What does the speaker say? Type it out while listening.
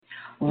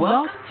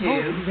Welcome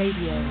to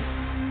Radio.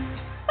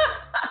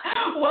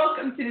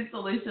 Welcome to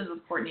Solutions with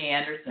Courtney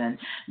Anderson.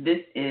 This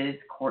is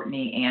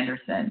Courtney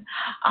Anderson.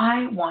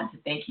 I want to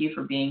thank you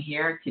for being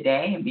here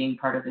today and being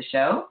part of the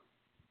show.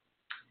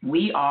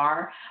 We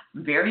are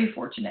very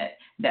fortunate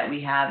that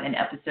we have an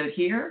episode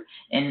here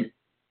in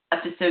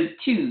episode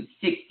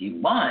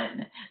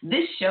 261.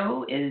 This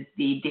show is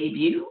the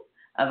debut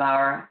of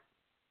our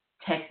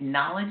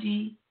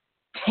Technology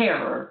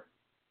Terror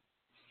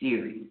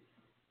series.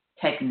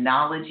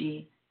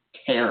 Technology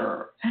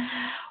Terror.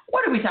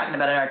 What are we talking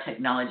about in our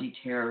Technology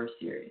Terror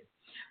series?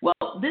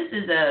 Well, this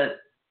is a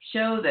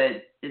show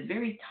that is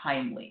very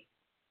timely.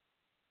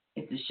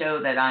 It's a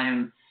show that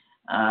I'm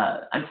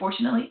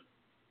unfortunately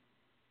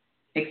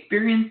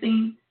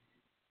experiencing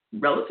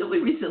relatively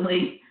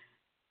recently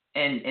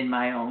in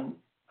my own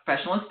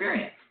professional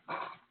experience.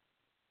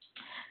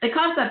 The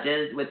concept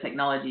is with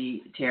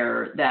technology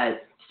terror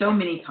that so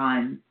many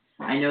times,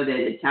 I know that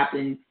it's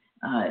happened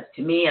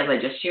to me, as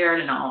I just shared,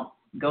 and I'll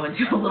go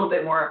into a little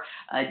bit more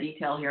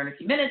detail here in a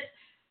few minutes,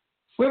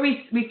 where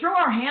we throw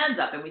our hands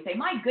up and we say,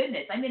 my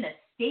goodness, I'm in a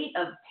state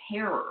of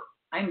terror.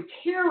 I'm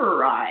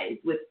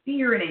terrorized with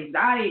fear and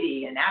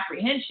anxiety and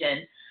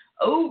apprehension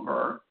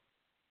over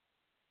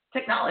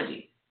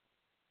technology.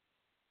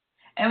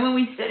 And when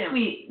we sit and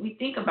we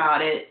think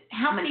about it,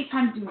 how many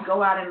times do we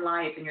go out in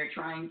life and you're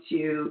trying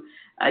to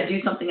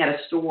do something at a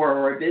store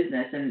or a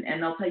business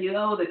and they'll tell you,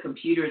 oh, the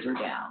computers are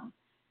down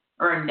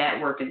or a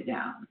network is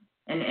down.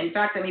 And in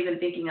fact, I'm even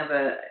thinking of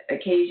an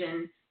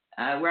occasion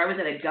where I was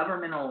at a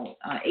governmental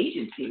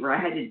agency where I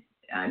had to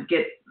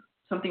get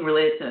something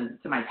related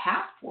to my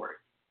passport.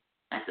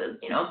 That's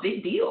a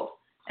big deal.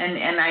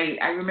 And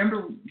I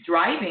remember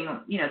driving,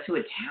 to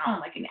a town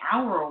like an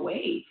hour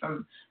away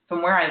from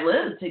where I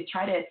lived to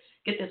try to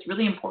get this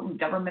really important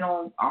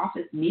governmental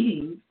office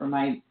meeting for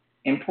my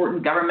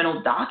important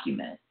governmental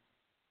document.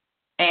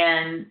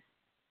 And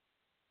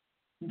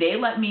they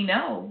let me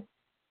know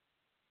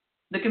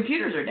the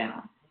computers are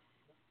down.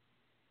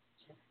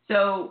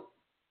 So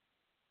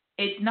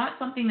it's not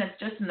something that's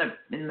just in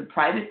the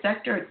private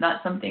sector. It's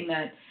not something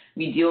that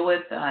we deal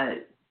with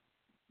that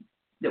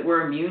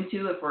we're immune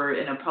to if we're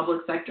in a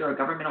public sector or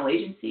governmental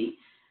agency.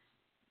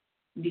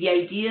 The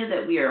idea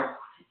that we are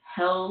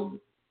held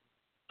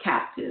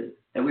captive,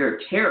 that we are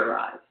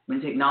terrorized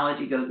when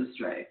technology goes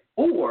astray,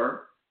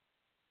 or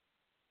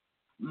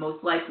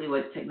most likely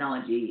what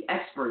technology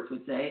experts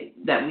would say,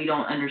 that we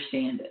don't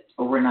understand it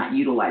or we're not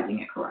utilizing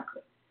it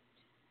correctly.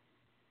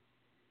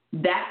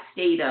 That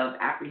state of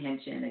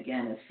apprehension,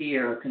 again, of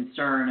fear, of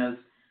concern,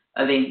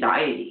 of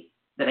anxiety,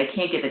 that I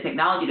can't get the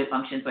technology to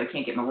function so I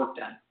can't get my work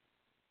done,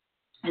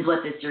 is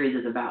what this series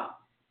is about.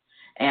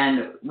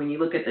 And when you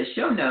look at the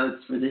show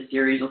notes for this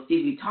series, you'll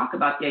see we talk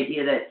about the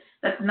idea that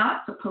that's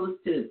not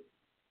supposed to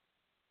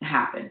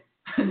happen.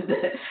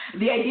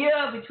 the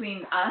idea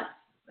between us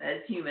as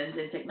humans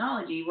and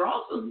technology, we're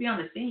all supposed to be on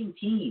the same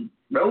team,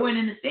 rowing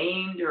in the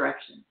same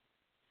direction.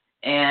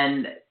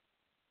 And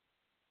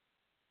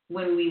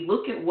when we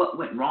look at what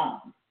went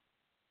wrong,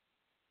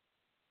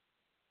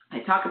 I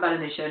talk about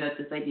in the show notes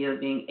this idea of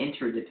being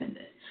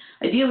interdependent.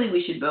 Ideally,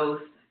 we should both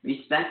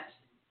respect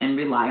and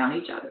rely on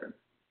each other.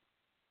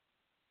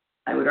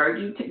 I would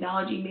argue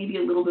technology may be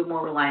a little bit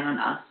more reliant on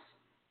us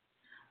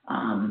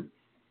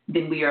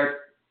than we are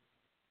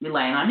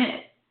relying on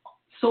it,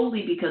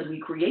 solely because we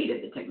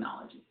created the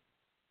technology.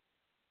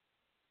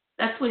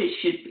 That's what it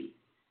should be.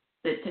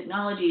 That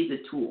technology is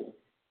a tool.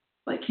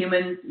 Like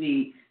humans,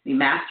 we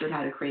mastered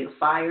how to create a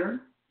fire,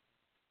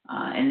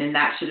 and then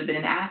that should have been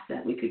an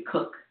asset. We could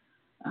cook.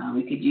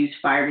 We could use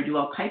fire to do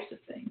all types of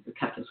things. It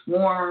kept us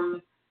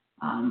warm.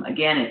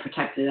 Again, it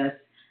protected us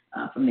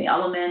from the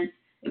elements.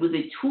 It was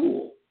a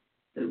tool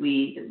that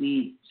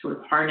we sort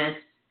of harnessed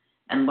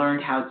and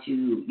learned how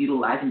to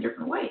utilize in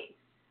different ways.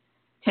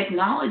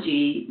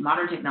 Technology,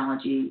 modern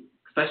technology,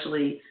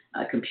 especially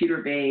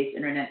computer-based,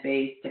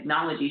 internet-based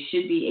technology,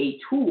 should be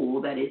a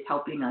tool that is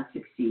helping us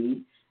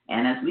succeed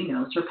and, as we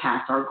know,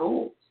 surpass our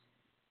goals.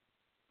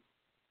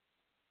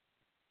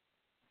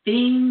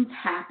 Things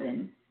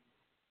happen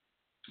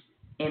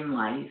in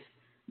life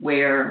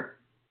where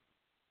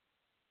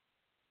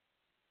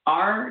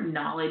our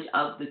knowledge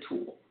of the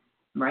tool,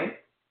 right,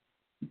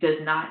 does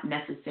not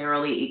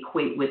necessarily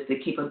equate with the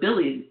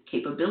capabilities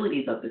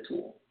of the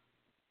tool.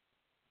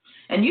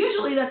 And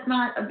usually that's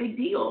not a big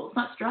deal. It's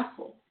not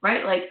stressful,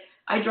 right? Like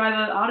I drive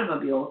an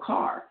automobile, a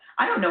car.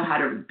 I don't know how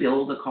to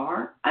build a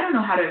car. I don't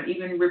know how to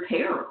even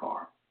repair a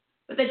car.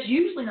 But that's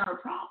usually not a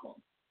problem.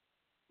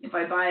 If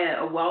I buy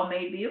a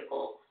well-made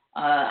vehicle,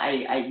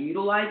 I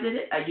utilize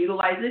it. As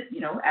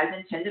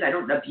intended. I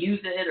don't abuse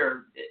it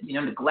or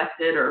neglect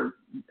it or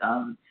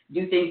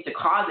do things to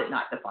cause it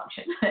not to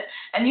function.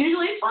 And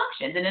usually it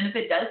functions. And then if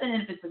it doesn't,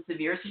 and if it's a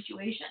severe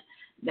situation,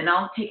 then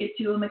I'll take it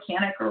to a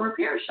mechanic or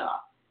repair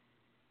shop.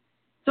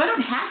 So I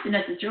don't have to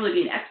necessarily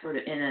be an expert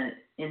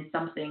in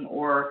something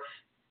or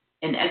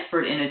an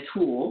expert in a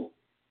tool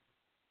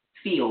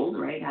field,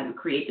 right? How to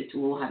create the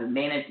tool, how to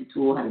manage the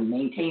tool, how to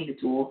maintain the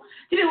tool,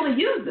 to be able to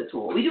use the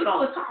tool. We do it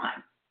all the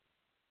time.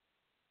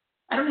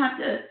 I don't have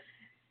to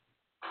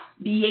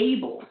be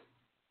able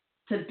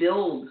to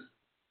build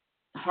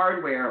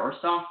hardware or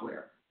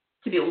software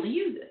to be able to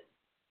use it.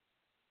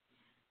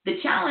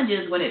 The challenge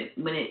is when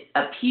it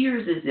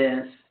appears as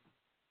if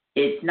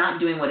it's not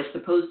doing what it's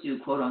supposed to,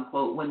 quote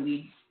unquote, when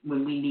we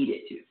need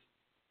it to.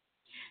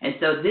 And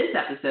so this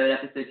episode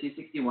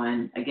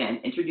 261,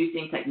 again,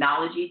 introducing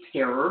technology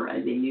terror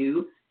as a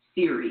new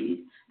series,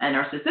 and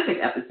our specific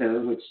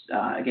episode, which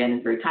again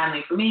is very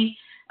timely for me,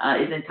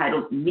 is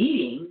entitled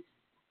 "Meetings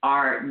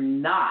Are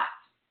Not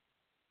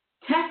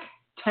Tech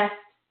Test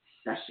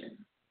Sessions."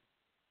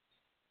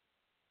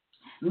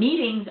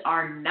 Meetings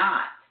are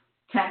not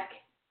tech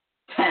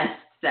test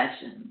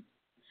sessions.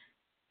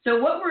 So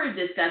what we're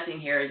discussing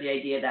here is the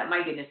idea that,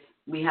 my goodness,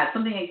 we have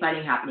something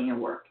exciting happening at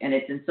work, and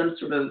it's in some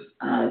sort of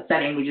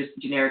setting we just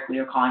generically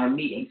are calling a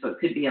meeting. So it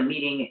could be a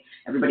meeting,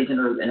 everybody's in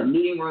a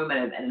meeting room at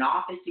an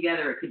office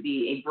together. It could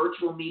be a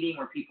virtual meeting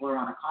where people are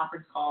on a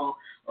conference call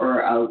or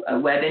a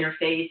web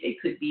interface. It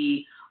could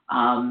be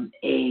a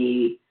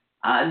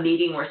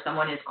meeting where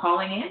someone is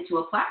calling in to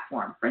a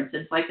platform, for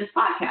instance, like this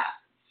podcast.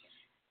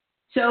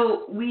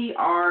 So we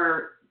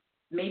are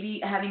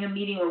maybe having a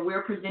meeting where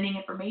we're presenting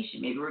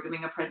information. Maybe we're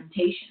giving a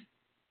presentation.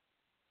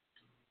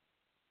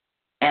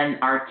 And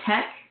our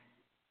tech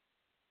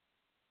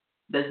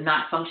does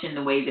not function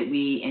the way that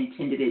we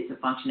intended it to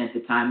function at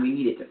the time we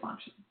need it to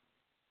function.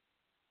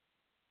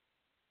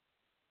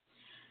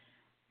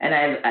 And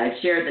I've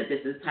shared that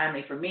this is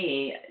timely for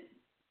me.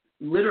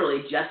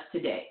 Literally just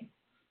today,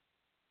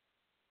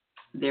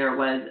 there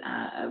was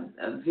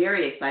a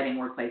very exciting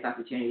workplace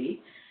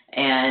opportunity,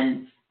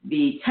 and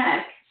the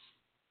tech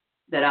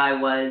that I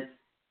was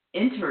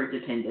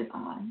interdependent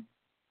on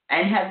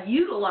and have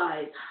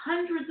utilized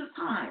hundreds of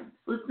times.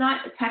 So it's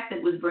not a tech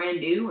that was brand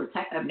new or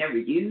tech I've never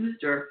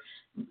used, or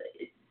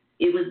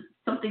it was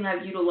something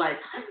I've utilized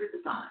hundreds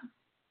of times.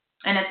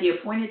 And at the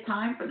appointed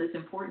time for this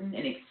important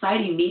and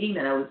exciting meeting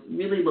that I was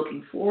really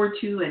looking forward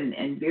to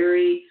and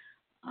very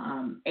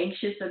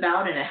anxious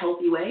about in a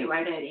healthy way,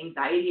 right? I had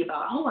anxiety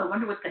about, I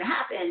wonder what's going to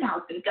happen, how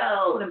it's going to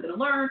go, what I'm going to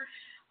learn.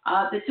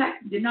 The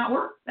tech did not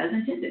work as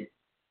intended.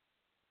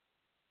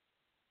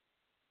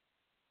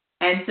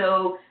 And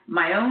so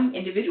my own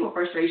individual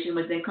frustration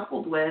was then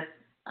coupled with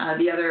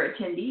the other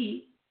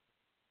attendees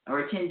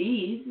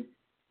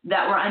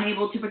that were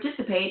unable to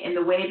participate in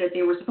the way that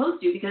they were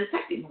supposed to because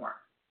tech didn't work.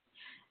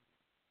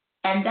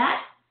 And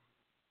that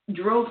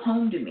drove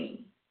home to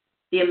me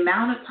the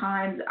amount of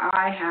times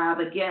I have,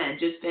 again,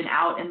 just been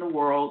out in the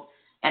world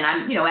and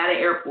I'm, at an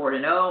airport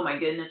and, oh my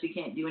goodness, we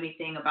can't do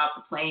anything about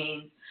the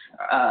planes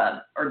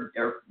or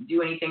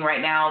do anything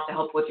right now to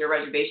help with your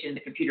reservation.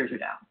 The computers are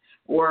down.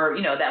 Or,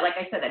 that, like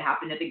I said, that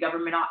happened at the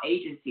government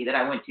agency that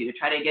I went to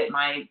try to get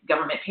my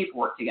government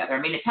paperwork together.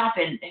 I mean, it's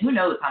happened who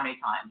knows how many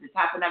times. It's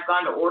happened I've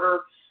gone to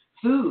order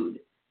food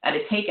at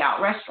a takeout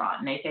restaurant,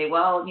 and they say,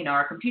 well,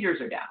 our computers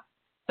are down.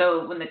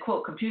 So when the,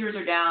 quote, computers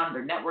are down,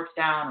 their network's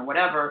down or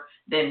whatever,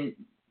 then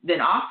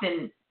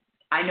often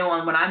I know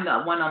when I'm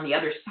the one on the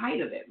other side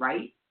of it,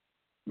 right?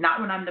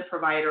 Not when I'm the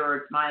provider or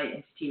it's my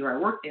entity or I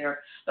work there,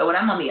 but when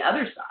I'm on the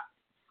other side.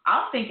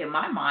 I'll think in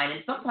my mind,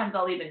 and sometimes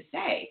I'll even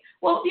say,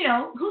 well,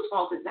 whose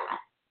fault is that?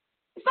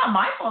 It's not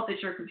my fault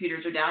that your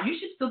computers are down. You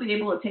should still be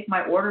able to take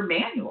my order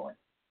manually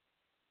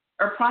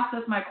or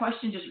process my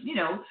question. Just,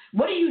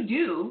 what do you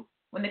do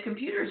when the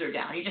computers are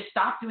down? You just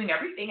stop doing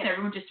everything and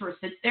everyone just sort of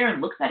sits there and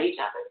looks at each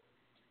other?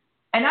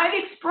 And I've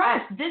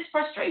expressed this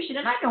frustration,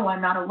 and I know I'm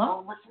not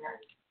alone,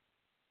 listeners.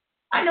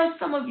 I know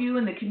some of you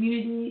in the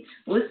community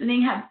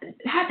listening have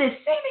had this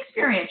same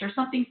experience or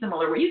something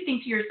similar where you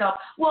think to yourself,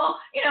 well,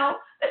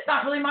 that's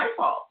not really my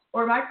fault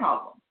or my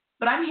problem.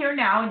 But I'm here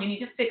now and you need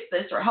to fix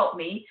this or help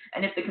me.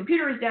 And if the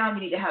computer is down,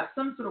 you need to have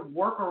some sort of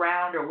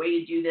workaround or way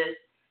to do this.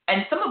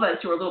 And some of us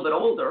who are a little bit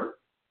older,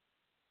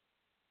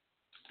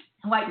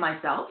 like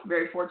myself,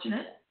 very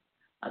fortunate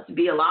to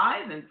be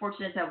alive and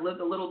fortunate to have lived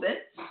a little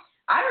bit.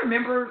 I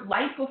remember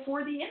life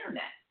before the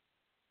internet.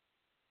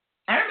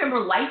 I remember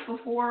life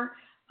before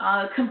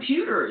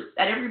computers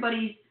at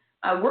everybody's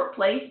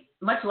workplace,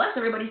 much less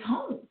everybody's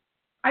home.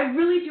 I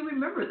really do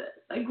remember this.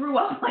 I grew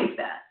up like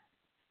that.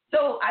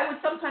 So I would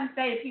sometimes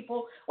say to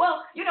people,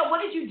 well,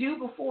 what did you do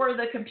before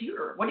the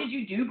computer? What did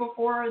you do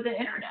before the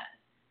internet?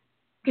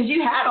 Because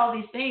you had all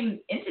these same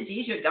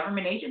entities. You had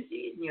government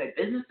agencies, and you had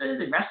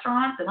businesses and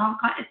restaurants and all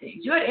kinds of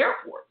things. You had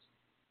airports.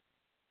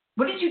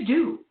 What did you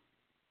do?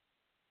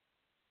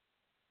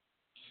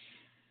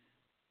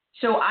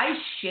 So I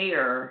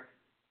share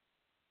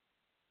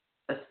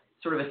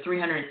sort of a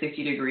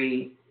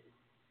 360-degree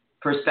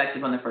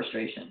perspective on the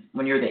frustration.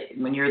 When you're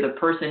the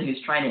person who's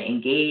trying to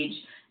engage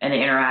in the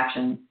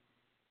interaction,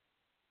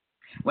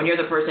 when you're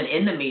the person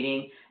in the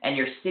meeting and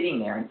you're sitting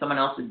there and someone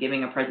else is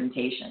giving a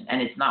presentation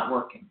and it's not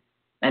working,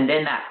 and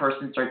then that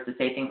person starts to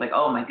say things like,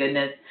 "Oh my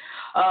goodness,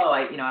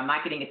 I'm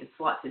not getting it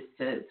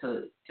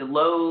to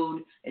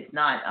load. It's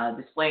not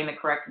displaying the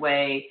correct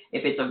way."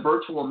 If it's a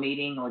virtual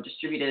meeting or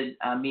distributed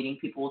meeting,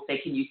 people will say,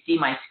 "Can you see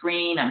my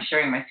screen? I'm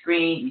sharing my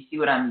screen. Do you see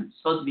what I'm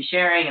supposed to be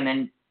sharing?" And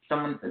then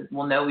someone says,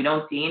 "Well, no, we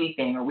don't see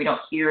anything or we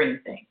don't hear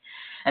anything."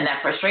 And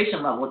that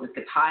frustration level just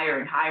gets higher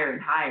and higher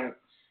and higher.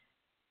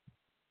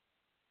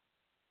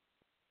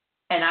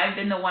 And I've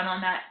been the one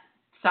on that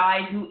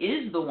side who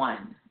is the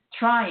one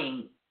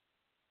trying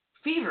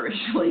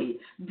feverishly,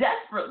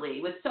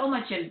 desperately, with so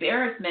much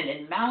embarrassment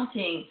and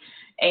mounting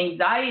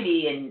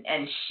anxiety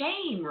and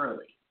shame,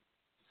 really.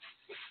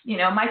 You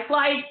know, my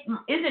slide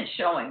isn't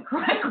showing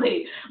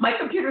correctly. My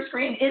computer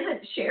screen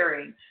isn't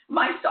sharing.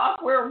 My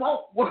software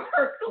won't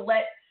work to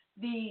let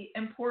the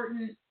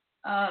important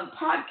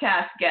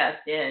podcast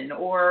guest in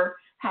or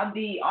have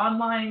the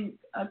online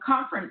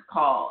conference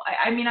call.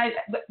 I've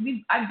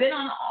been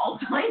on all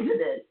kinds of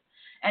this,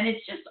 and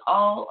it's just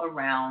all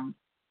around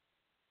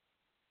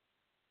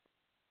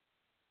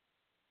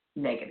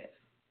negative.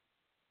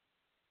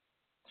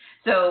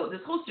 So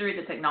this whole series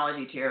of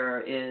technology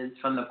terror is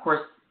from, of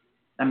course,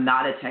 I'm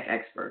not a tech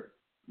expert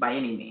by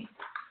any means,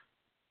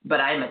 but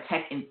I'm a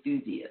tech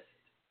enthusiast.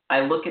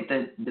 I look at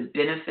the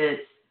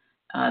benefits,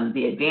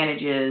 the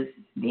advantages,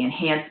 the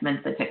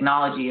enhancements that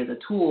technology as a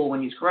tool,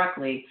 when used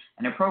correctly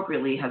and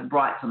appropriately, has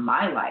brought to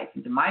my life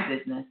and to my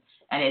business,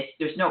 and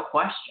there's no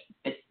question.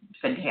 It's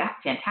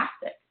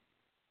fantastic.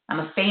 I'm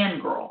a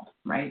fangirl,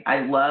 right?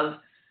 I love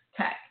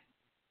tech,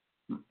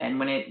 and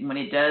when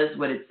it does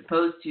what it's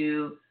supposed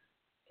to,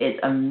 it's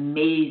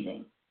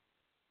amazing.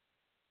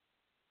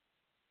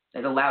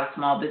 It allows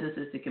small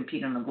businesses to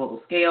compete on a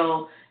global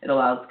scale. It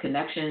allows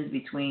connections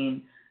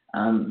between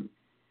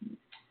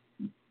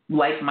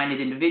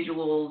like-minded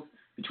individuals,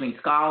 between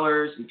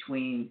scholars,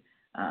 between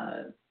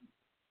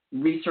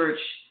research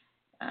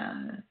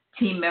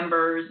team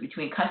members,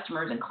 between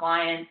customers and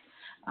clients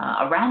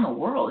around the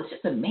world. It's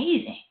just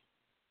amazing.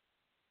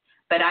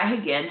 But I,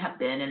 again, have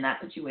been in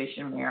that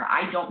situation where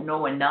I don't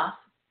know enough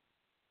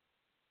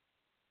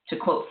to,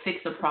 quote, fix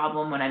a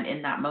problem when I'm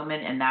in that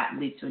moment, and that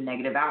leads to a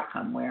negative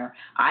outcome where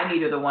I'm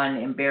either the one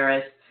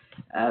embarrassed,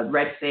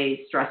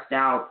 red-faced, stressed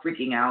out,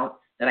 freaking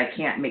out that I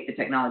can't make the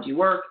technology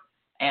work,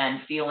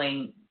 and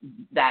feeling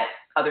that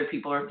other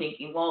people are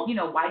thinking, well, you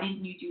know, why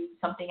didn't you do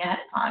something ahead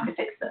of time to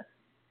fix this?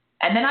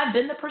 And then I've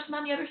been the person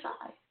on the other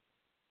side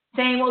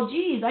saying, well,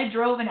 geez, I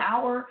drove an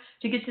hour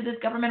to get to this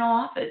governmental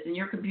office and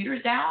your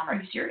computer's down. Are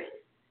you serious?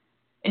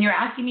 And you're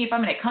asking me if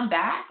I'm going to come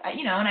back,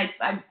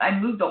 I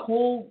moved the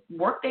whole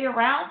workday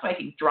around so I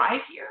can drive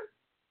here.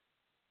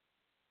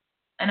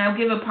 And I'll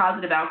give a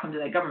positive outcome to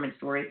that government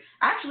story.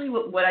 Actually,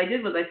 what I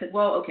did was I said,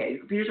 well, okay, the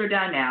computers are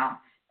down now,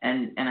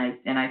 and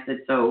I said,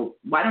 so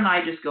why don't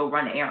I just go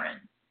run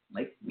errands,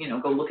 like, you know,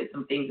 go look at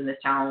some things in this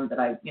town that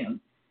I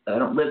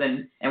don't live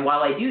in, and while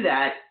I do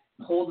that,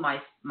 hold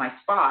my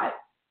spot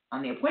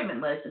on the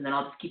appointment list, and then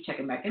I'll just keep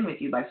checking back in with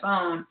you by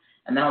phone.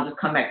 And then I'll just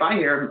come back by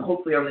here, and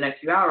hopefully over the next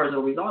few hours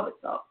it'll resolve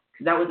itself.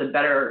 Because that was a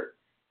better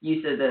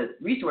use of the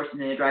resources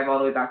than to drive all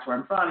the way back to where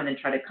I'm from and then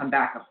try to come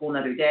back a whole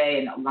nother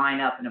day and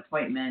line up an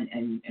appointment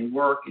and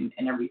work and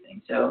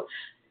everything. So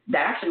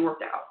that actually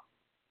worked out.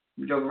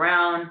 We drove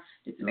around,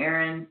 did some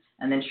errands,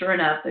 and then sure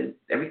enough, the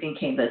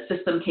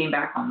system came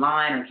back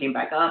online or came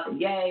back up, and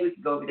yay, we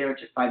could go over there in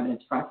just 5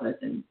 minutes, process,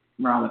 and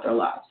we're on with our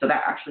lives. So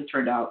that actually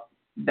turned out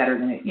better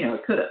than it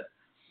could have.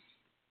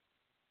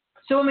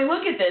 So when we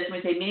look at this, when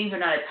we say meetings are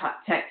not a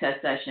tech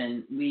test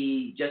session,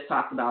 we just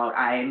talked about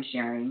I am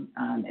sharing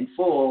in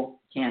full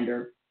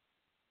candor.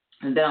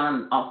 I've been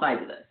on all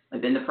sides of this.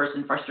 I've been the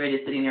person frustrated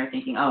sitting there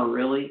thinking, oh,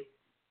 really?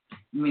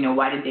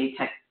 Why did they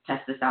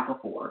test this out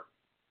before?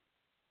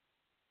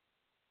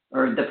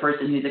 Or the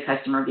person who's a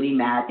customer getting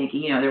mad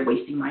thinking, they're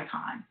wasting my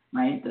time,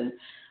 right?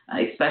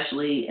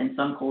 Especially in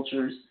some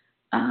cultures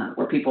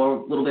where people are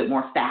a little bit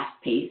more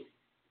fast-paced.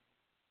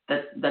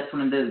 That's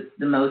one of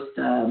the most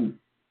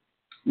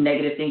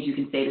negative things you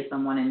can say to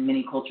someone in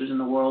many cultures in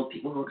the world.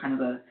 People who are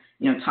kind of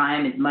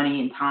time is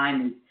money, and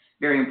time is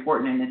very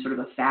important, and it's sort of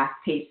a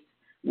fast-paced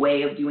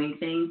way of doing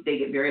things. They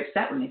get very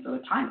upset when they feel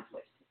their time is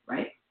wasted,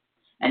 right?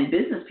 And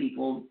business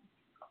people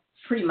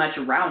pretty much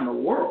around the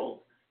world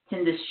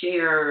tend to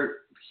share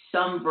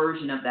some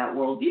version of that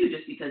worldview,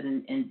 just because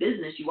in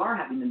business you are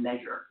having to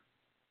measure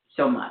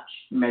so much.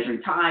 You're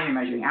measuring time,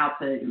 you're measuring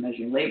output, you're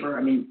measuring labor.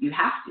 I mean, you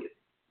have to.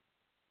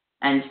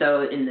 And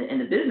so in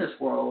the business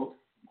world,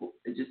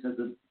 just as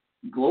a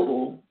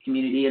global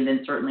community, and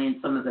then certainly in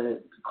some of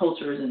the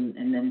cultures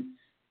and then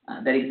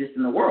that exist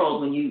in the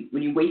world, when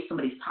you waste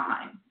somebody's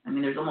time, I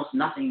mean, there's almost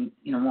nothing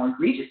more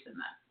egregious than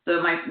that.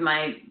 So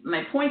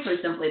my points are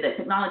simply that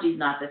technology is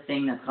not the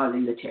thing that's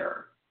causing the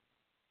terror,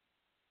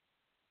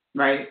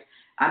 right?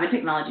 I'm a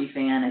technology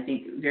fan. I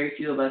think very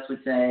few of us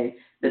would say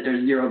that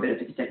there's zero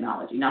benefit to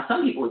technology. Now,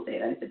 some people would say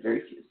that. I said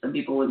very few. Some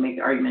people would make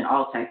the argument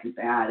all tech is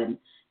bad, and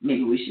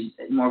maybe we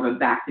should more of a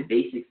back to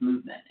basics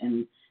movement.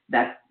 And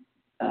that's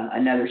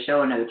another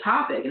show, another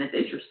topic, and it's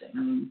interesting. I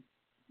mean,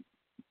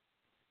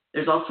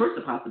 there's all sorts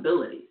of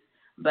possibilities.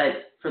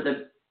 But for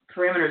the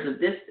parameters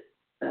of this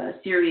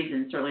series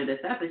and certainly this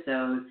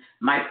episode,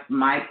 my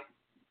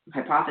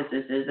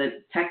hypothesis is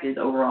that tech is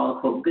overall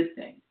a, quote, good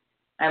thing.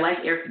 I like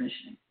air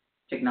conditioning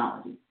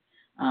technology.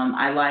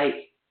 I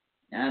like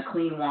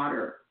clean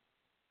water.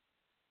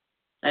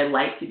 I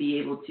like to be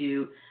able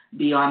to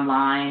be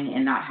online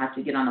and not have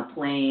to get on a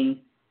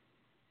plane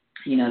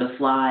to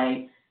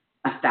fly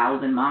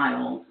 1,000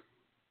 miles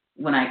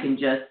when I can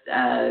just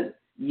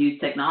use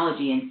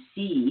technology and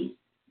see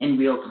in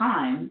real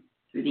time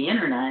through the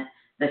internet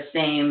the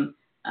same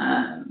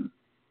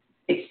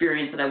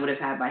experience that I would have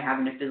had by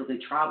having to physically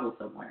travel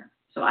somewhere.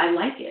 So I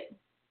like it.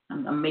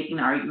 I'm making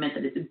the argument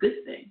that it's a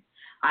good thing.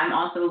 I'm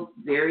also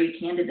very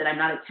candid that I'm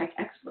not a tech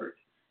expert.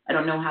 I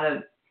don't know how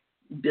to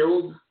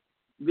build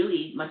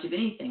really much of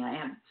anything. I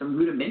have some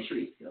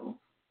rudimentary skills.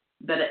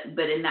 But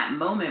in that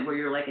moment where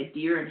you're like a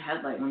deer in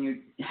headlights,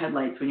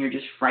 when you're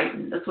just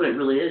frightened, that's what it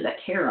really is, that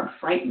care. I'm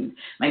frightened.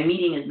 My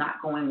meeting is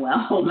not going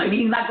well. My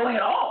meeting's not going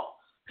at all.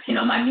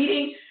 My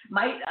meeting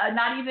might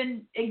not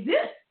even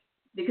exist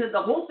because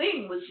the whole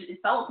thing it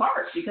fell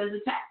apart because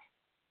of tech.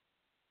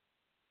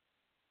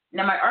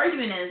 Now, my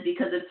argument is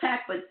because of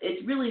tech, but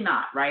it's really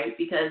not, right?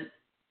 Because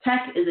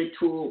tech is a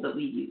tool that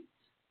we use.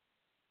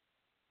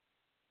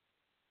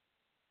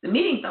 The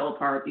meeting fell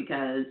apart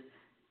because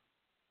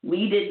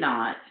we did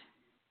not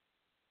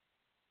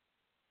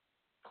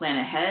plan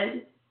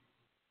ahead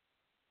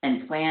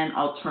and plan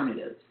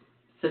alternatives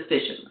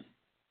sufficiently.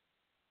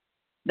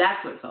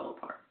 That's what fell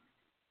apart.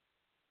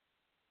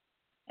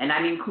 And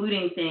I'm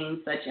including things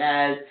such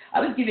as, I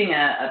was giving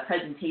a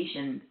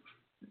presentation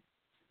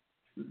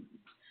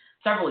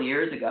several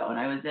years ago, and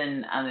I was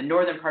in the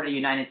northern part of the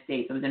United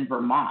States. I was in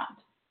Vermont,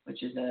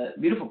 which is a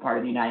beautiful part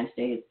of the United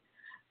States.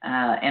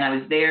 And I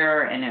was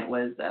there, and it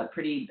was a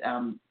pretty,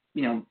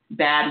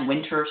 bad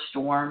winter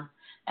storm,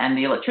 and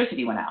the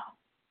electricity went out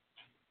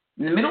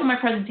in the middle of my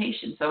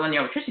presentation. So when the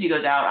electricity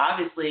goes out,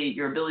 obviously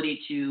your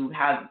ability to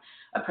have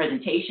a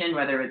presentation,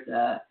 whether it's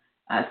a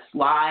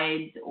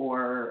slides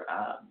or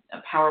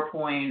a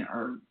PowerPoint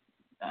or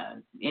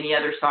any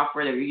other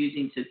software that you're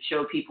using to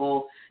show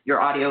people your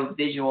audio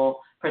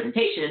visual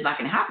presentation, is not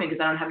going to happen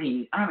because I don't have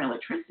any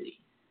electricity.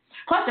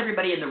 Plus,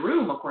 everybody in the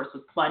room, of course,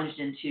 was plunged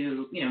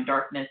into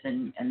darkness,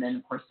 and then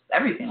of course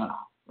everything went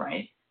off,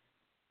 right?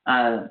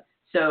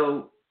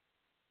 So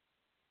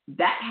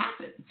that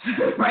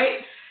happens, right?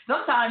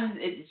 Sometimes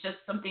it's just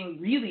something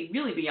really,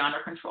 really beyond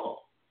our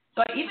control.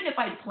 So even if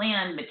I'd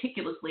planned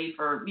meticulously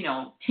for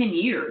 10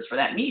 years for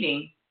that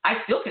meeting, I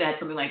still could have had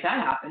something like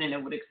that happen, and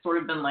it would have sort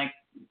of been like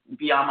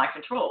beyond my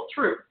control.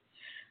 True.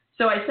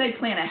 So I say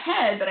plan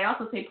ahead, but I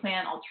also say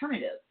plan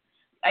alternatives.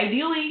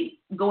 Ideally,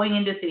 going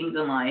into things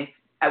in life,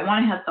 I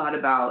want to have thought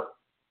about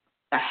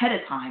ahead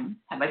of time,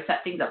 have I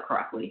set things up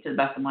correctly to the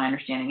best of my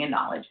understanding and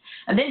knowledge?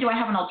 And then do I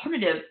have an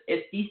alternative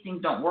if these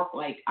things don't work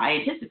like I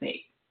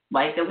anticipate,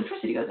 like the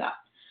electricity goes out?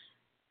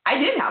 I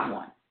did have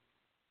one.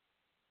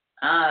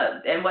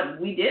 And what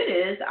we did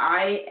is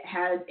I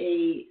had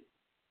a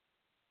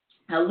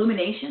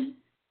illumination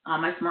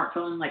on my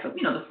smartphone, like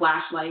the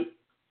flashlight,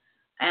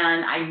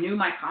 and I knew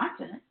my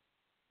content.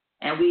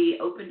 And we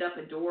opened up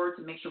a door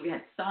to make sure we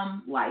had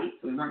some light,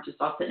 so we weren't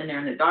just all sitting there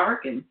in the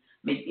dark, and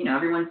made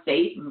everyone's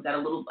safe, and we got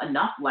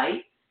enough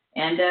light.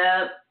 And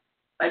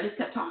I just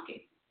kept talking.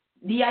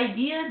 The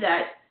idea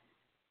that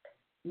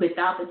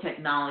without the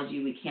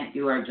technology we can't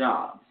do our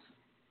jobs,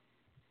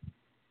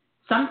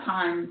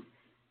 sometimes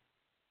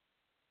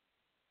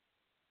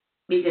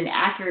is an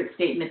accurate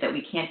statement that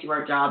we can't do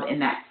our job in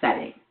that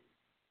setting.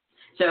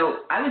 So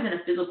I was in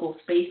a physical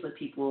space with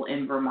people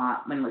in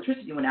Vermont when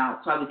electricity went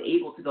out, so I was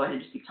able to go ahead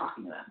and just keep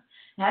talking to them.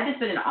 Had this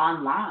been an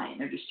online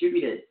or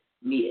distributed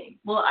meeting,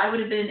 well, I would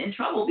have been in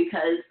trouble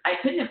because I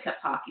couldn't have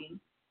kept talking,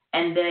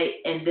 and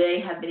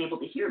they have been able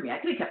to hear me. I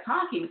could have kept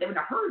talking, but they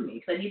wouldn't have heard me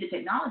because I need the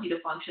technology to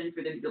function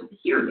for them to be able to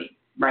hear me,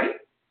 right?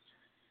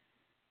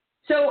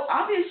 So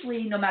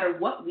obviously, no matter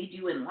what we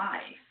do in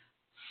life,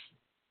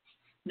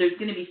 there's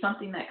going to be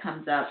something that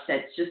comes up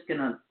that's just going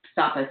to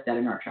stop us dead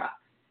in our tracks.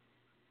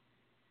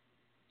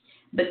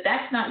 But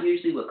that's not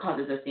usually what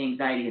causes us the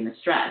anxiety and the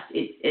stress.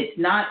 It's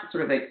not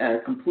sort of a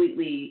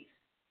completely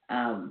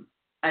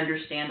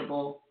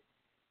understandable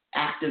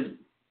act of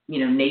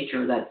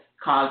nature that's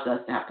caused us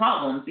to have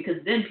problems, because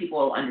then people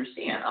will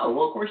understand, oh,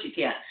 well, of course you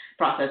can't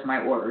process my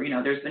order.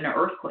 There's been an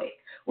earthquake,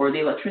 or the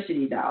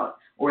electricity's out,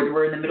 or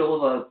we're in the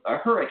middle of a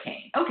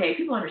hurricane. Okay,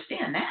 people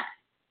understand that.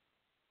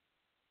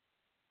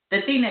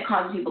 The thing that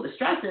causes people to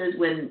stress is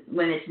when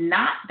it's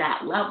not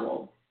that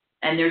level,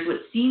 and there's what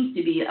seems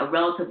to be a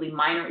relatively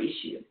minor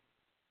issue.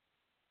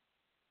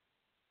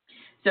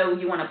 So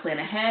you want to plan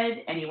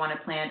ahead, and you want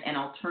to plan an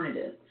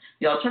alternative.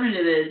 The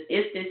alternative is,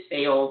 if this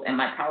fails and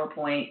my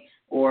PowerPoint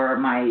or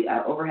my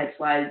overhead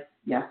slides,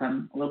 yes,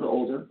 I'm a little bit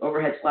older,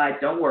 overhead slides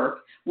don't work,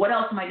 what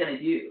else am I going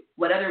to do?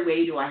 What other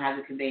way do I have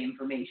to convey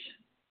information?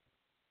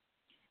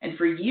 And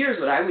for years,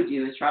 what I would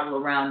do is travel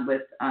around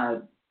with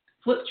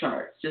flip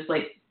charts, just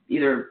like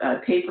either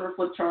paper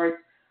flip charts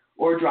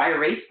or dry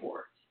erase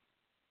boards.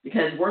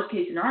 Because worst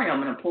case scenario,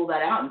 I'm going to pull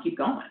that out and keep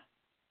going.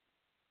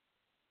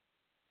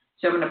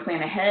 So I'm going to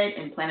plan ahead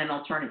and plan an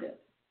alternative.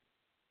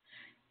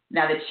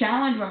 Now, the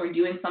challenge when we're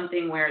doing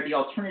something where the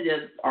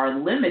alternatives are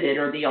limited,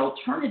 or the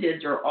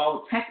alternatives are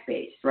all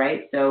tech-based,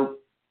 right? So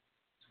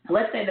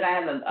let's say that I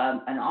have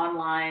an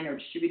online or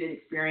distributed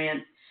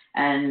experience,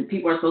 and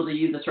people are supposed to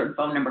use a certain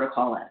phone number to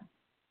call in.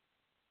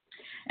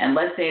 And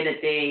let's say that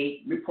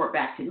they report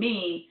back to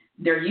me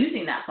they're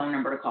using that phone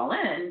number to call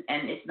in,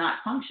 and it's not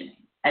functioning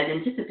as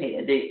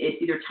anticipated.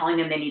 It's either telling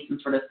them they need some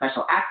sort of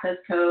special access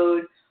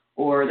code,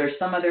 or there's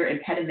some other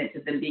impediment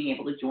to them being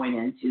able to join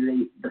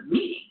into the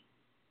meeting.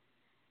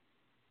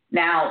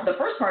 Now, the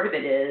first part of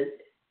it is,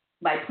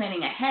 by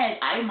planning ahead,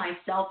 I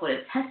myself would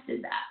have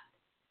tested that,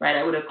 right?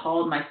 I would have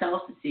called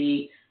myself to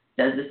see,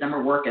 does this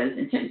number work as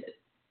intended?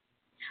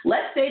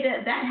 Let's say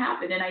that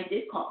happened and I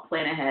did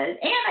plan ahead,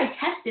 and I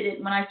tested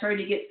it when I started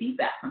to get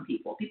feedback from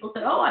people. People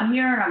said, oh, I'm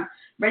here and I'm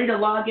ready to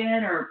log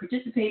in or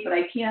participate, but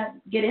I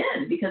can't get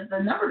in because the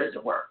number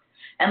doesn't work.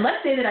 And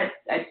let's say that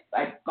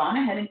I've gone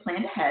ahead and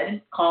planned ahead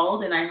and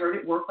called, and I heard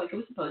it work like it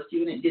was supposed to,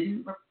 and it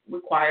didn't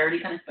require any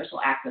kind of special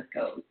access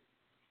code.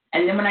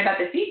 And then when I got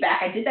the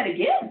feedback, I did that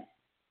again.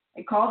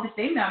 I called the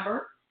same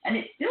number, and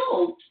it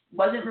still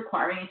wasn't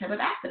requiring any type of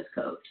access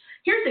code.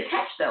 Here's the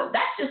catch, though.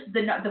 That's just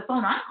the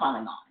phone I'm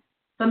calling on.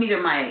 From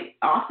either my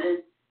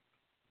office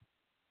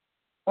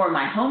or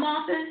my home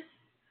office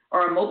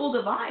or a mobile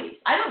device.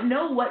 I don't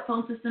know what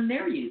phone system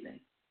they're using.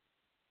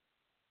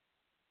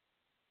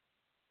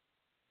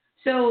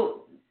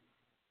 So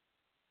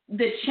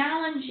the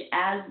challenge,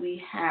 as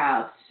we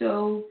have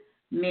so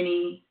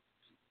many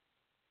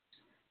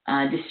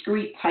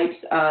discrete types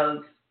of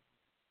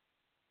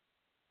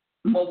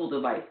mobile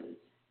devices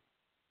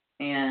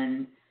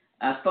and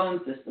phone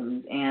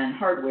systems and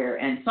hardware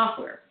and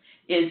software,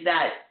 is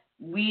that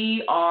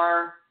we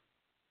are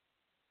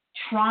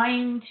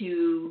trying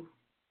to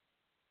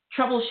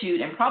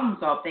troubleshoot and problem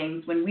solve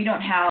things when we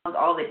don't have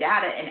all the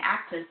data and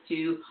access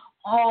to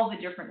all the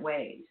different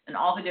ways and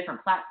all the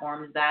different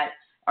platforms that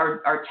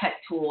our tech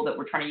tool that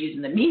we're trying to use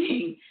in the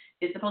meeting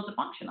is supposed to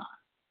function on.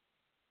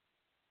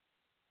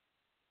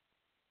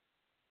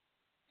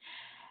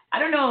 I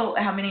don't know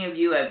how many of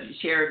you have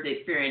shared the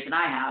experience, and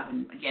I have,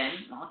 and again,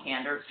 in all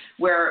candor,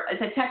 where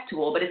it's a tech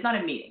tool, but it's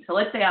not a meeting. So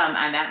let's say I'm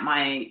at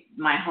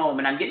my home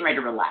and I'm getting ready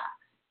to relax.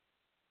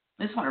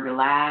 I just want to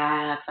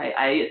relax.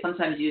 I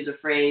sometimes use a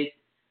phrase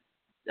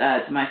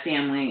to my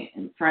family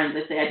and friends.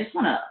 I say, I just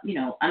want to,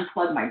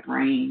 unplug my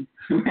brain.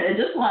 I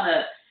just want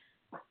to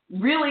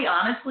really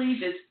honestly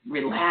just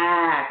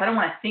relax. I don't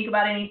want to think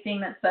about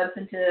anything that's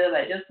substantive.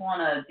 I just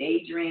want to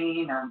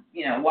daydream or,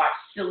 watch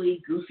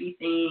silly, goofy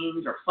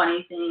things or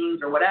funny things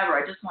or whatever.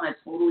 I just want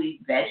to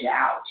totally veg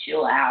out,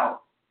 chill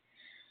out.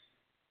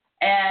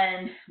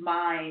 And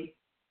my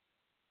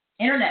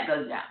internet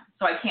goes down,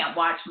 so I can't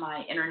watch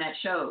my internet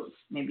shows.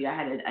 Maybe I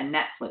had a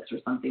Netflix or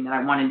something that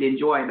I wanted to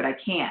enjoy, but I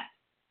can't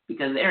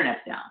because the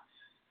internet's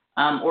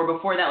down. Or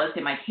before that, let's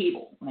say my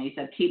cable, when I used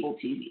to have cable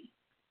TV.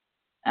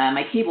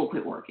 My cable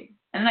quit working.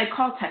 And then I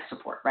call tech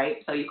support, right?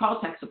 So you call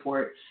tech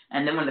support,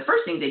 and then one of the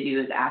first things they do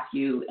is ask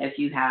you if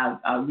you have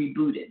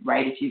rebooted,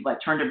 right? If you've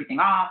turned everything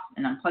off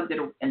and unplugged it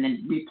and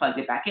then replugged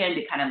it back in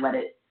to kind of let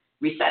it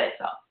reset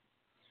itself.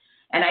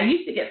 And I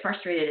used to get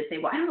frustrated and say,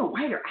 well, I don't know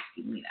why they're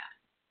asking me that.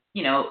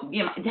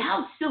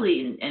 How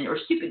silly and or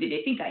stupid do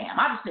they think I am?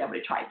 Obviously, I would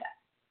have tried that.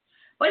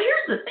 But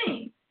here's the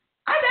thing.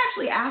 I've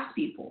actually asked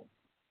people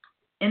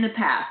in the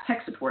past,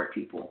 tech support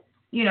people,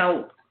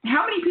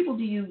 how many people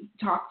do you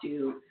talk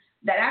to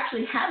that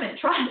actually haven't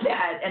tried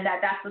that and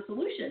that's the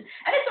solution? And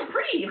it's a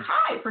pretty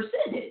high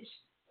percentage.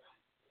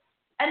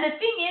 And the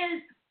thing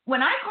is,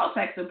 when I call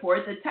tech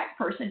support, the tech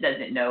person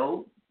doesn't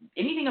know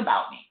anything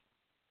about me.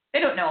 They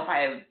don't know if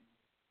I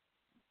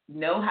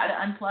know how to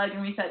unplug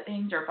and reset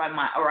things or if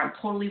I'm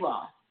totally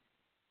lost.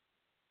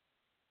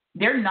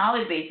 Their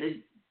knowledge base is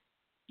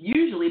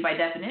usually, by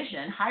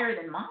definition, higher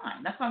than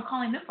mine. That's why I'm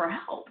calling them for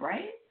help,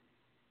 right?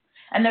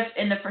 And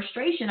the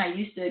frustration I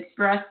used to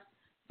express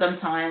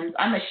sometimes,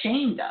 I'm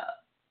ashamed of.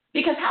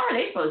 Because how are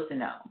they supposed to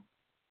know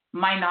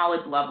my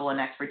knowledge level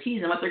and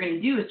expertise? And what they're going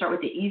to do is start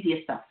with the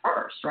easiest stuff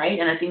first, right?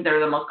 And the things that are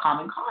the most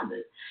common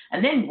causes.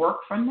 And then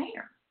work from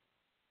there.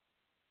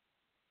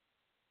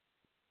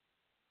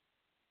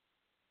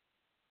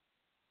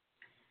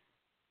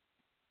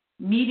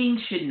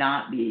 Meetings should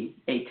not be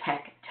a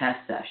tech test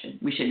session.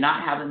 We should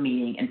not have a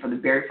meeting and for the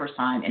very first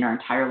time in our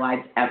entire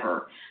lives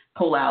ever,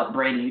 pull out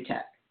brand new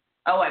tech.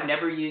 Oh, I've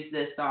never used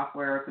this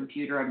software or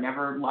computer. I've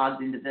never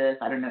logged into this.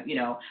 I don't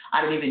know,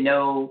 I don't even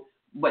know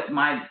what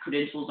my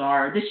credentials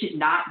are. This should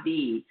not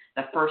be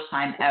the first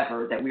time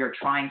ever that we are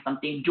trying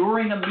something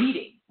during a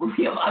meeting where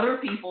we have other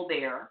people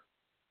there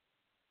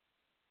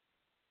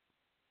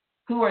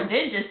who are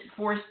then just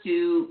forced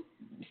to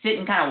sit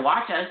and kind of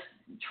watch us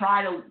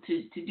try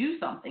to do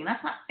something.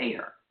 That's not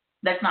fair.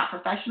 That's not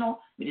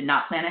professional. We did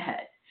not plan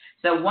ahead.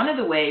 So one of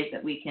the ways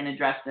that we can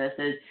address this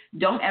is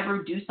don't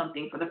ever do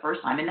something for the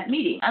first time in that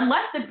meeting,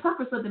 unless the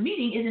purpose of the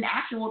meeting is an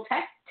actual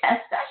test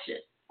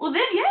session. Well,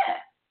 then, yeah.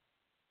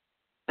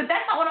 But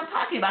that's not what I'm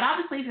talking about.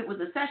 Obviously, if it was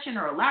a session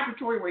or a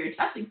laboratory where you're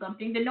testing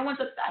something, then no one's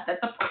upset.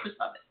 That's the purpose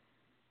of it.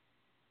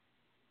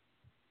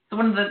 So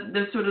one of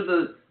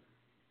the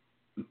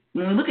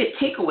when we look at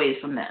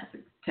takeaways from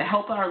this to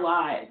help our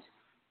lives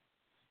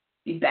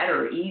be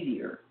better,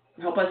 easier,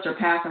 help us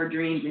surpass our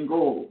dreams and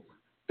goals,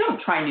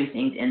 don't try new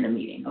things in the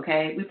meeting,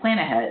 okay? We plan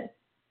ahead.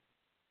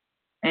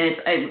 And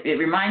it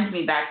reminds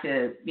me back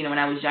to, when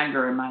I was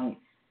younger and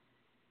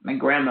my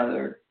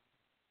grandmother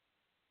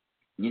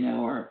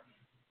or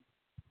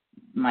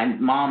my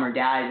mom or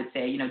dad would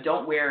say,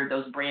 don't wear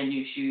those brand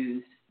new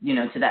shoes,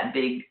 to that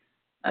big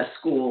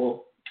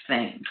school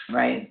thing,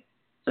 right?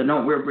 So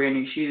don't wear brand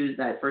new shoes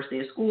that first day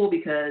of school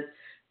because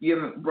you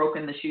haven't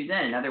broken the shoes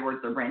in. In other words,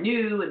 they're brand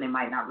new and they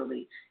might not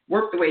really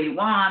work the way you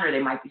want, or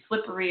they might be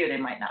slippery, or they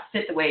might not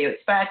fit the way you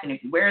expect. And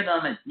if you wear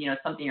them and,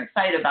 something you're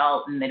excited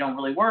about and they don't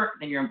really work,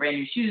 then you're in brand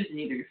new shoes and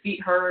either your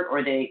feet hurt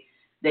or they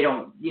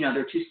don't,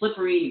 they're too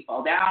slippery, you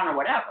fall down or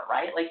whatever,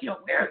 right? Like you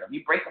don't wear them,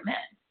 you break them in.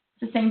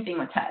 It's the same thing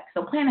with tech.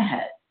 So plan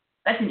ahead.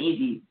 That's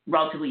an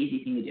relatively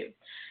easy thing to do.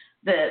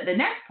 The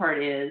next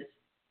part is,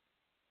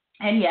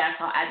 and yes,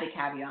 I'll add the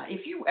caveat,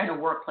 if you're at a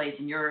workplace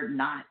and you're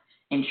not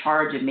in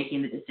charge of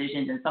making the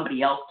decisions and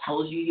somebody else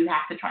tells you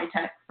have to try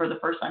tech for the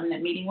first time in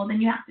that meeting, well, then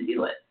you have to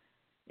do it.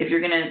 If you're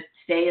going to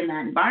stay in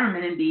that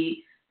environment and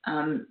be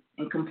in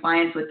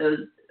compliance with those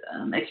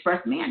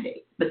express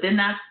mandates. But then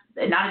that's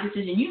not a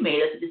decision you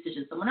made, that's a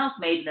decision someone else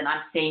made, then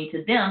I'm saying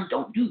to them,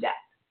 don't do that,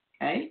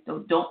 okay?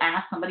 Don't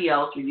ask somebody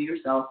else or you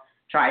yourself,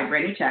 try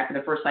brand new tech for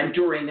the first time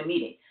during the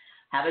meeting.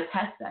 Have a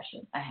test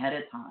session ahead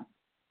of time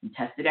and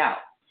test it out.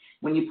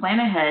 When you plan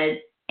ahead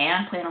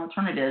and plan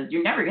alternatives,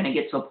 you're never going to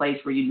get to a place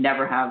where you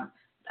never have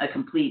a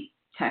complete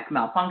tech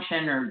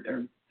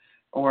malfunction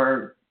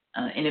or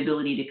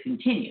inability to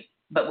continue.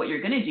 But what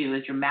you're going to do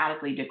is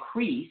dramatically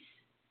decrease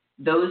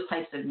those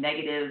types of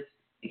negative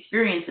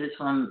experiences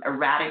from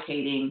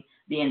eradicating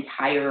the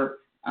entire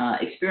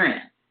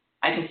experience.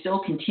 I can still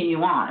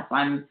continue on. If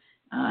I'm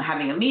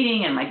having a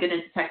meeting and my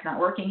goodness, the tech's not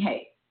working,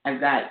 hey, I've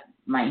got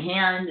my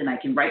hand and I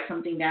can write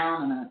something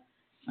down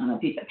on a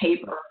piece of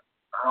paper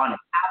or on a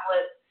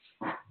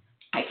tablet.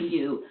 I can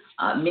do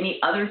many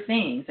other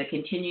things that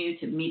continue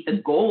to meet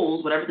the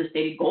goals, whatever the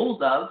stated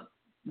goals of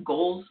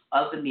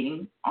the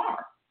meeting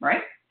are,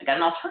 right? I got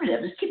an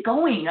alternative. Just keep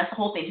going. That's the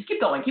whole thing. Just keep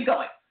going,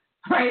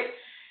 right?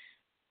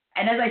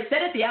 And as I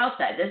said at the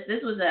outset,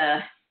 this was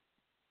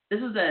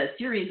a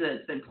series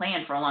that's been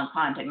planned for a long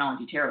time,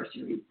 Technology Terror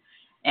series,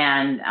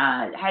 and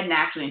hadn't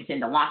actually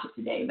intended to launch it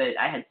today, but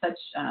I had such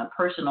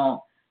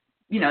personal,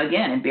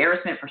 again,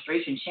 embarrassment,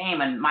 frustration,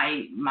 shame, and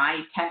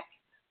my tech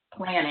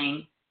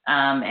planning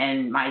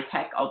and my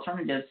tech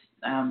alternatives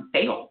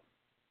failed,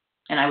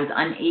 and I was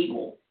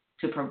unable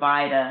to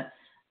provide a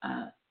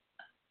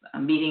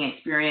meeting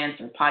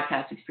experience or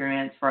podcast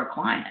experience for a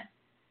client.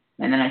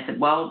 And then I said,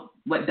 well,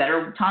 what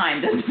better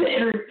time than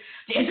to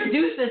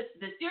introduce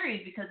this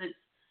series, because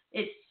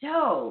it's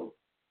so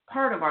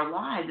part of our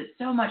lives. It's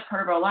so much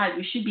part of our lives.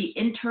 We should be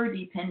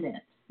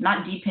interdependent,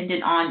 not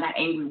dependent on, not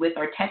angry with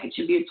our tech. It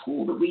should be a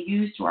tool that we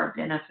use to our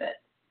benefit.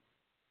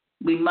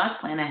 We must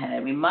plan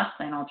ahead. We must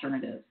plan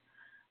alternatives.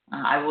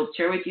 I will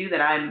share with you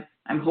that I'm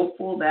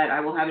hopeful that I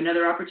will have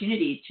another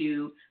opportunity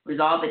to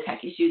resolve the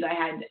tech issues I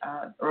had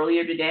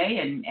earlier today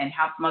and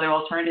have some other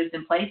alternatives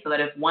in place so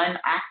that if one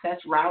access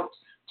route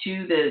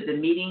to the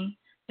meeting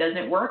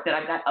doesn't work, that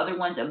I've got other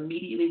ones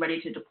immediately ready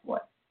to deploy.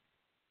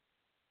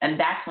 And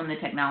that's when the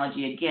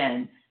technology,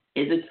 again,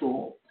 is a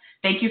tool.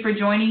 Thank you for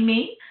joining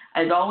me.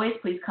 As always,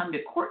 please come to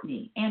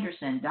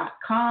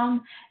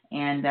CourtneyAnderson.com,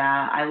 and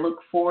I look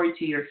forward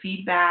to your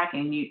feedback,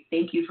 and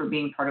thank you for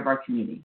being part of our community.